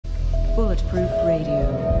Bulletproof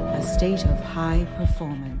Radio, a state of high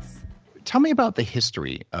performance. Tell me about the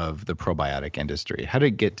history of the probiotic industry. How did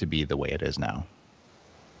it get to be the way it is now?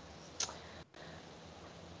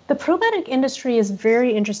 The probiotic industry is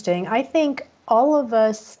very interesting. I think all of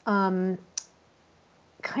us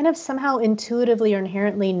kind of somehow intuitively or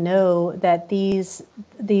inherently know that these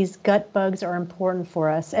gut bugs are important for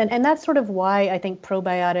us. And that's sort of why I think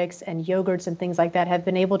probiotics and yogurts and things like that have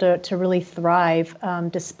been able to really thrive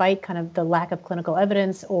despite kind of the lack of clinical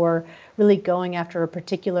evidence or really going after a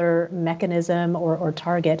particular mechanism or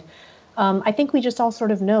target. I think we just all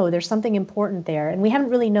sort of know there's something important there, and we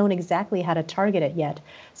haven't really known exactly how to target it yet.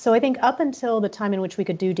 So I think up until the time in which we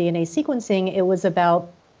could do DNA sequencing, it was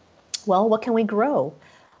about, well, what can we grow?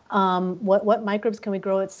 What microbes can we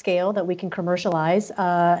grow at scale that we can commercialize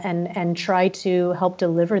and try to help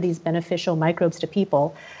deliver these beneficial microbes to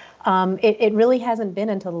people? It really hasn't been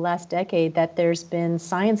until the last decade that there's been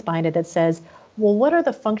science behind it that says, well, what are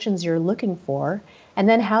the functions you're looking for? And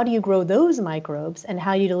then how do you grow those microbes and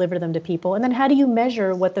how do you deliver them to people? And then how do you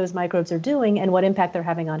measure what those microbes are doing and what impact they're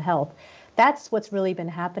having on health? That's what's really been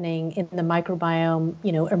happening in the microbiome,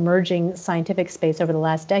 emerging scientific space over the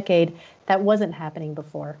last decade that wasn't happening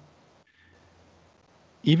before.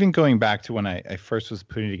 Even going back to when I first was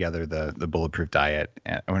putting together the Bulletproof diet,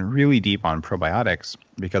 I went really deep on probiotics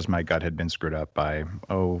because my gut had been screwed up by,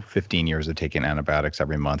 15 years of taking antibiotics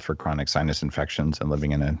every month for chronic sinus infections and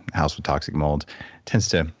living in a house with toxic mold. It tends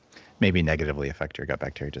to maybe negatively affect your gut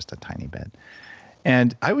bacteria just a tiny bit.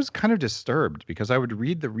 And I was kind of disturbed because I would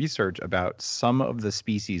read the research about some of the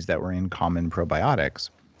species that were in common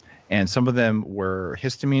probiotics. And some of them were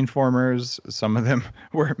histamine formers. Some of them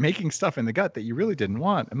were making stuff in the gut that you really didn't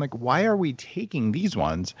want. I'm like, why are we taking these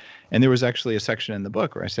ones? And there was actually a section in the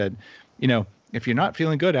book where I said, if you're not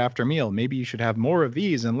feeling good after a meal, maybe you should have more of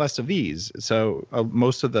these and less of these. So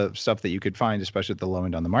most of the stuff that you could find, especially at the low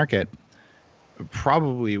end on the market,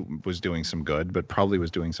 probably was doing some good, but probably was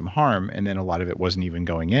doing some harm. And then a lot of it wasn't even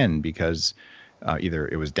going in because either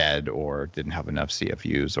it was dead or didn't have enough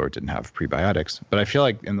CFUs or didn't have prebiotics. But I feel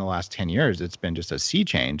like in the last 10 years, it's been just a sea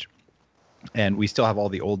change. And we still have all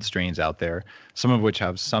the old strains out there, some of which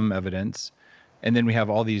have some evidence. And then we have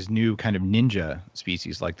all these new kind of ninja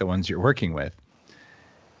species like the ones you're working with.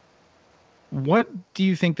 What do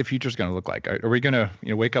you think the future is going to look like? Are we going to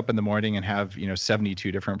wake up in the morning and have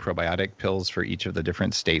 72 different probiotic pills for each of the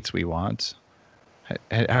different states we want?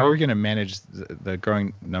 How are we going to manage the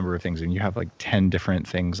growing number of things? And you have like 10 different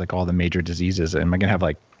things, like all the major diseases. Am I going to have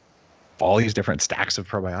like all these different stacks of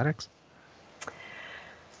probiotics?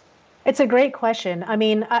 It's a great question. I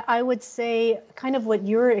mean, I would say kind of what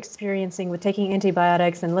you're experiencing with taking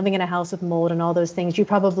antibiotics and living in a house with mold and all those things, you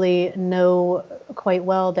probably know quite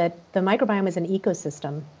well that the microbiome is an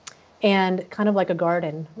ecosystem and kind of like a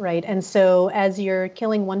garden, right? And so as you're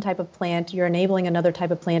killing one type of plant, you're enabling another type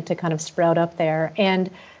of plant to kind of sprout up there. And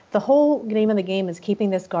the whole name of the game is keeping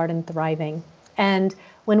this garden thriving. And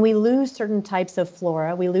when we lose certain types of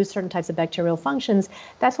flora, we lose certain types of bacterial functions,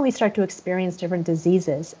 that's when we start to experience different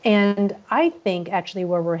diseases. And I think actually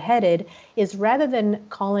where we're headed is rather than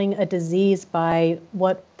calling a disease by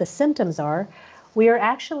what the symptoms are, we are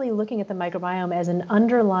actually looking at the microbiome as an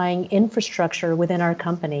underlying infrastructure within our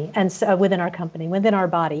company and within our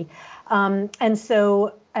body. And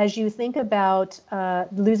so as you think about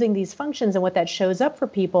losing these functions and what that shows up for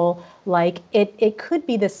people, like it could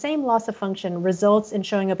be the same loss of function results in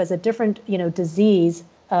showing up as a different, disease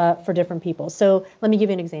for different people. So let me give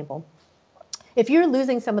you an example. If you're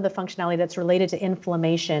losing some of the functionality that's related to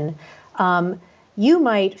inflammation, you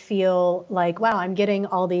might feel like, wow, I'm getting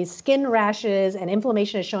all these skin rashes and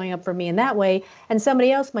inflammation is showing up for me in that way. And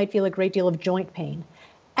somebody else might feel a great deal of joint pain.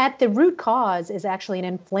 At the root cause is actually an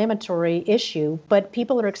inflammatory issue, but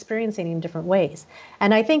people are experiencing it in different ways.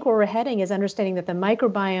 And I think where we're heading is understanding that the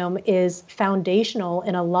microbiome is foundational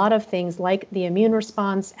in a lot of things like the immune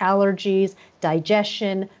response, allergies,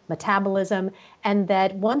 digestion, metabolism, and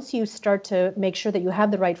that once you start to make sure that you have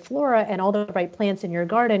the right flora and all the right plants in your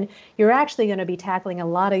garden, you're actually going to be tackling a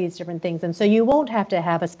lot of these different things. And so you won't have to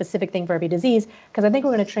have a specific thing for every disease, because I think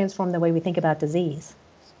we're going to transform the way we think about disease.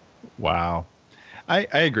 Wow. I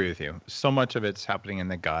agree with you. So much of it's happening in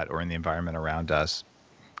the gut or in the environment around us.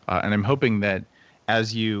 And I'm hoping that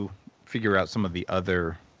as you figure out some of the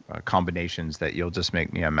other combinations that you'll just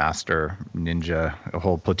make me a master ninja, a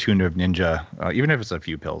whole platoon of ninja, even if it's a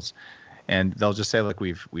few pills. And they'll just say, look,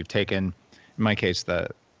 we've taken, in my case, the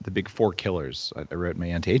big 4 killers. I wrote my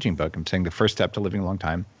anti-aging book. I'm saying the first step to living a long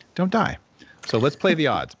time, don't die. So let's play the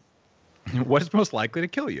odds. What is most likely to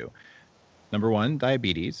kill you? Number 1,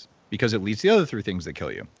 diabetes. because it leads to the other three things that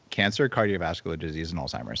kill you: cancer, cardiovascular disease, and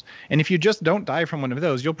Alzheimer's. And if you just don't die from one of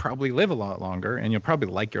those, you'll probably live a lot longer, and you'll probably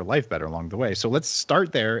like your life better along the way. So let's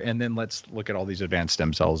start there, and then let's look at all these advanced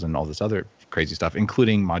stem cells and all this other crazy stuff,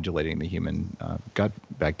 including modulating the human gut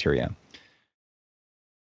bacteria.